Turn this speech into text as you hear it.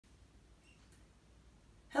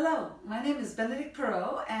Hello, my name is Benedict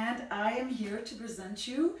Perot and I am here to present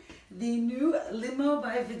you the new Limo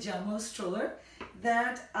by Vidiamo stroller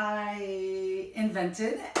that I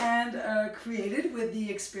invented and created with the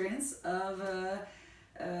experience of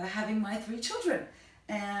having my 3 children.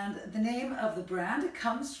 And the name of the brand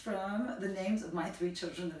comes from the names of my 3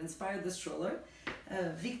 children that inspired the stroller,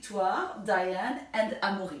 Victoire, Diane, and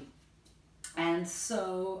Amaury. And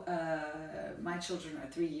so my children are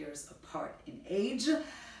 3 years apart in age.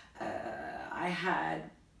 I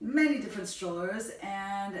had many different strollers,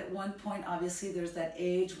 and at one point obviously there's that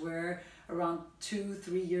age where around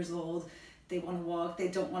 2-3 years old they want to walk, they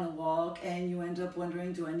don't want to walk, and you end up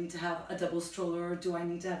wondering, do I need to have a double stroller, do I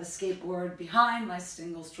need to have a skateboard behind my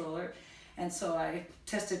single stroller? And so I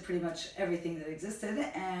tested pretty much everything that existed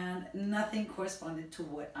and nothing corresponded to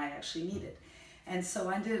what I actually needed. And so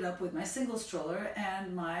I ended up with my single stroller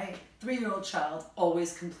and my 3-year-old child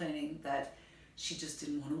always complaining that she just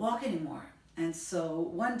didn't want to walk anymore. And so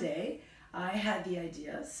one day I had the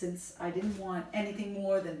idea, since I didn't want anything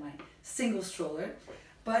more than my single stroller,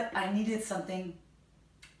 but I needed something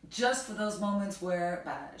just for those moments where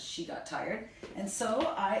she got tired. And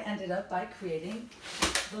so I ended up by creating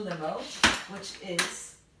the Limo, which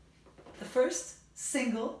is the first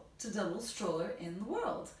single to double stroller in the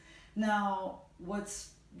world. Now, what's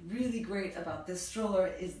really great about this stroller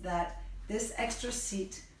is that this extra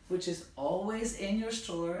seat, which is always in your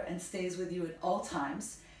stroller and stays with you at all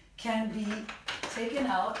times, can be taken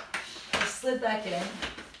out or slid back in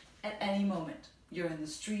at any moment. You're in the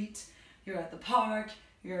street, you're at the park,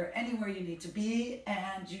 you're anywhere you need to be,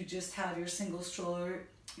 and you just have your single stroller,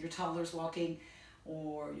 your toddler's walking,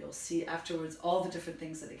 or you'll see afterwards all the different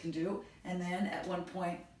things that it can do. And then at one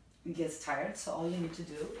point it gets tired, so all you need to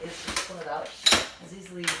do is just pull it out as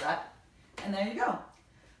easily as that, and there you go,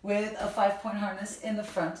 with a 5-point harness in the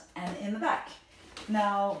front and in the back.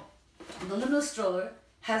 Now, the Limo stroller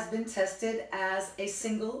has been tested as a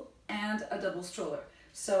single and a double stroller.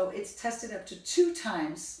 So it's tested up to 2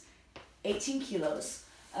 times 18 kilos,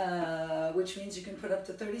 which means you can put up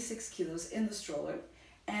to 36 kilos in the stroller.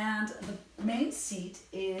 And the main seat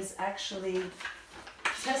is actually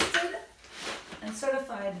tested and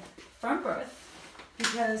certified from birth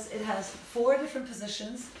because it has 4 different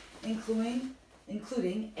positions, including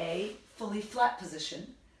a fully flat position,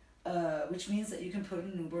 which means that you can put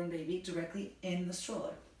a newborn baby directly in the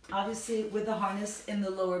stroller. Obviously, with the harness in the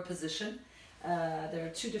lower position, there are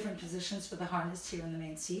 2 different positions for the harness here in the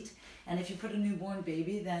main seat. And if you put a newborn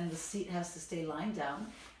baby, then the seat has to stay lying down,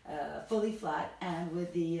 fully flat, and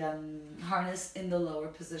with the harness in the lower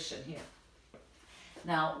position here.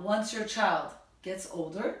 Now, once your child gets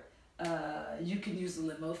older, you can use the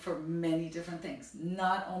Limo for many different things,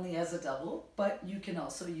 not only as a double, but you can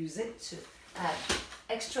also use it to add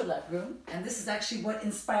extra legroom. And this is actually what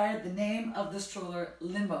inspired the name of the stroller,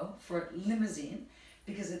 Limo, for limousine,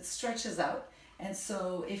 because it stretches out. And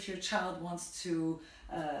so if your child wants to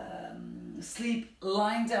sleep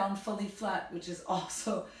lying down fully flat, which is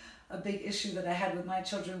also a big issue that I had with my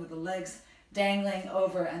children, with the legs dangling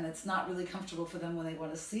over, and it's not really comfortable for them when they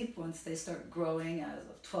want to sleep once they start growing as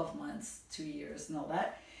of 12 months, 2 years and all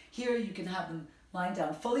that. Here you can have them lying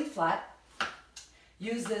down fully flat.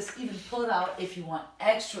 Use this, even pull it out if you want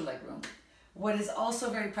extra legroom. What is also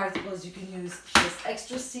very practical is you can use this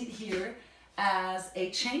extra seat here as a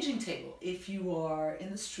changing table. If you are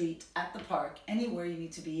in the street, at the park, anywhere you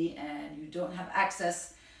need to be, and you don't have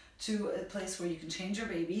access to a place where you can change your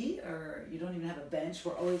baby, or you don't even have a bench,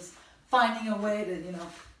 we're always finding a way to,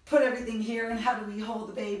 put everything here, and how do we hold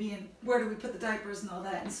the baby, and where do we put the diapers and all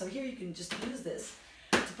that. And so here you can just use this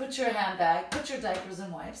to put your handbag, put your diapers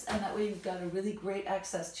and wipes, and that way you've got a really great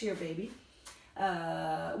access to your baby,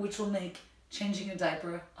 which will make changing a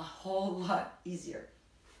diaper a whole lot easier.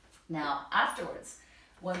 Now, afterwards,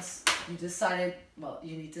 once you decided, well,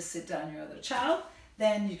 you need to sit down your other child,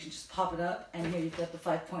 then you can just pop it up, and here you've got the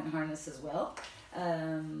 5-point harness as well.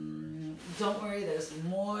 Don't worry, there's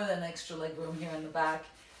more than extra legroom here in the back.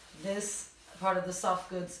 This part of the soft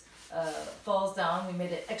goods falls down. We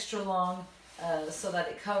made it extra long so that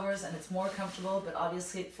it covers and it's more comfortable, but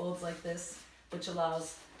obviously it folds like this, which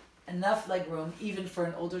allows enough legroom even for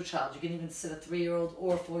an older child. You can even sit a 3-year-old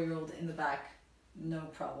or 4-year-old in the back. No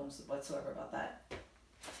problems whatsoever about that.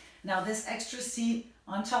 Now, this extra seat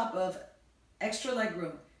on top of extra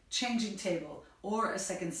legroom, changing table, or a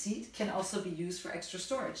second seat can also be used for extra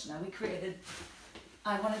storage. Now,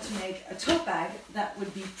 I wanted to make a tote bag that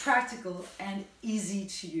would be practical and easy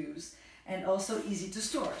to use and also easy to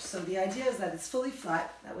store. So the idea is that it's fully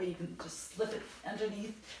flat. That way you can just slip it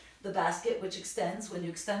underneath the basket, which extends when you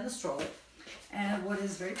extend the stroller. And what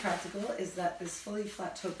is very practical is that this fully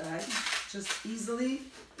flat tote bag just easily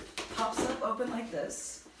pops up open like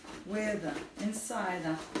this with inside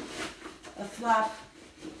a flap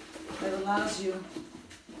that allows you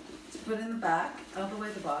to put in the back all the way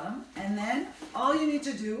to the bottom. And then all you need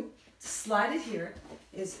to do to slide it here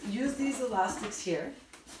is use these elastics here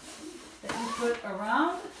that you put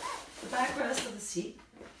around the backrest of the seat.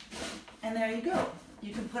 And there you go.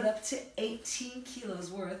 You can put up to 18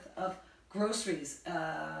 kilos worth of groceries.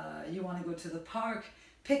 You want to go to the park,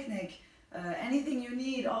 picnic, anything you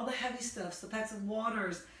need, all the heavy stuffs, the packs of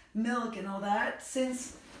waters, milk and all that.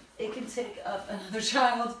 Since it can take up another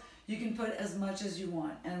child, you can put as much as you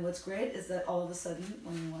want. And what's great is that all of a sudden,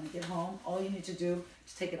 when you want to get home, all you need to do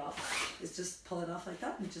to take it off is just pull it off like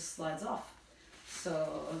that and it just slides off.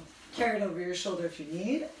 So carry it over your shoulder if you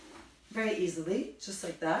need, very easily, just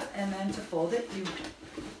like that. And then to fold it, you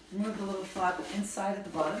remove the little flap inside at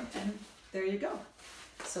the bottom and there you go.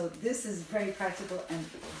 So this is very practical and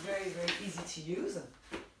very, very easy to use.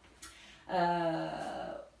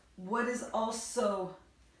 What is also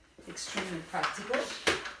extremely practical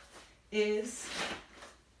is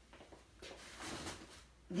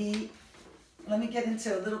let me get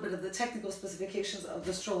into a little bit of the technical specifications of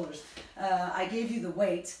the strollers. I gave you the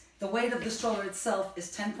weight. The weight of the stroller itself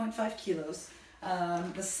is 10.5 kilos.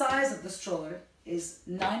 The size of the stroller is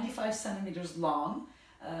 95 centimeters long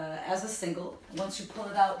as a single. Once you pull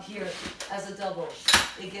it out here as a double,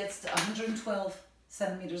 it gets to 112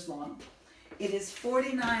 centimeters long. It is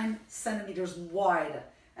 49 centimeters wide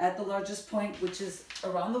at the largest point, which is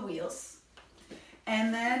around the wheels.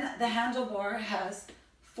 And then the handlebar has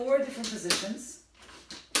 4 different positions,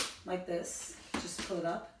 like this. Just pull it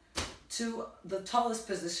up to the tallest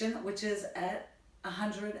position, which is at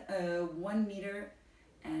 101 meter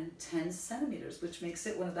and 10 centimeters, which makes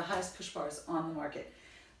it one of the highest push bars on the market.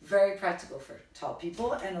 Very practical for tall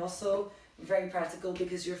people, and also very practical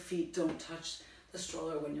because your feet don't touch the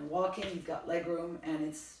stroller when you're walking. You've got leg room, and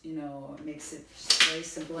it's, you know, it makes it just very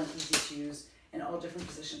simple and easy to use in all different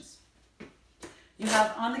positions. You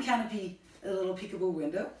have on the canopy a little peekaboo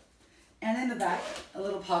window, and in the back a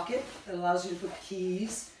little pocket that allows you to put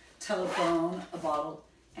keys, telephone, a bottle,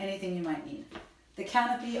 anything you might need. The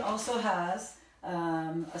canopy also has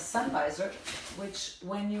a sun visor, which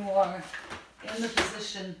when you are in the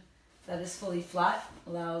position that is fully flat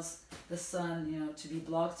allows the sun, you know, to be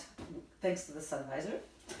blocked thanks to the sun visor.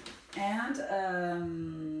 And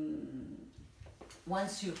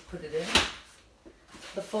once you put it in,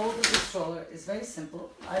 the fold of the stroller is very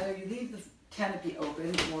simple. Either you leave the canopy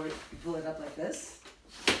open or you pull it up like this.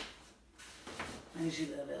 I usually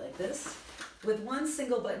leave it like this. With one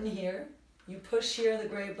single button here, you push here the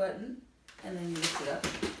gray button and then you lift it up.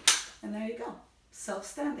 And there you go,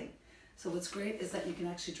 self-standing. So what's great is that you can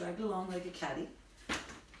actually drag it along like a caddy,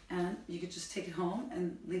 and you could just take it home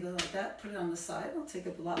and leave it like that, put it on the side. It'll take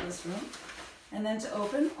up a lot less room. And then to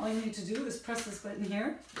open, all you need to do is press this button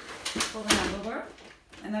here, pull the handlebar,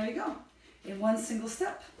 and there you go, in one single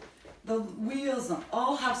step. The wheels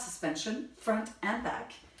all have suspension, front and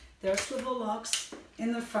back. There are swivel locks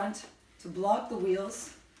in the front to block the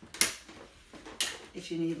wheels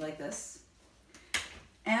if you need, like this.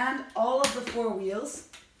 And all of the 4 wheels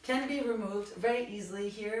can be removed very easily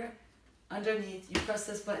here underneath. You press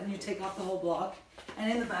this button, you take off the whole block.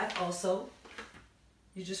 And in the back also,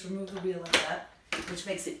 you just remove the wheel like that, which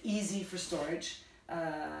makes it easy for storage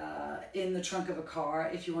in the trunk of a car.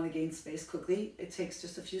 If you want to gain space quickly, it takes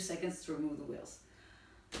just a few seconds to remove the wheels.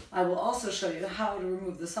 I will also show you how to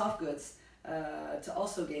remove the soft goods to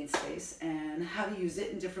also gain space, and how to use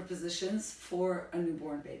it in different positions for a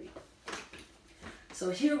newborn baby. So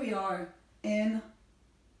here we are in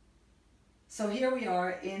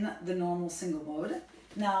the normal single mode.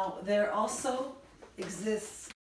 Now there also exists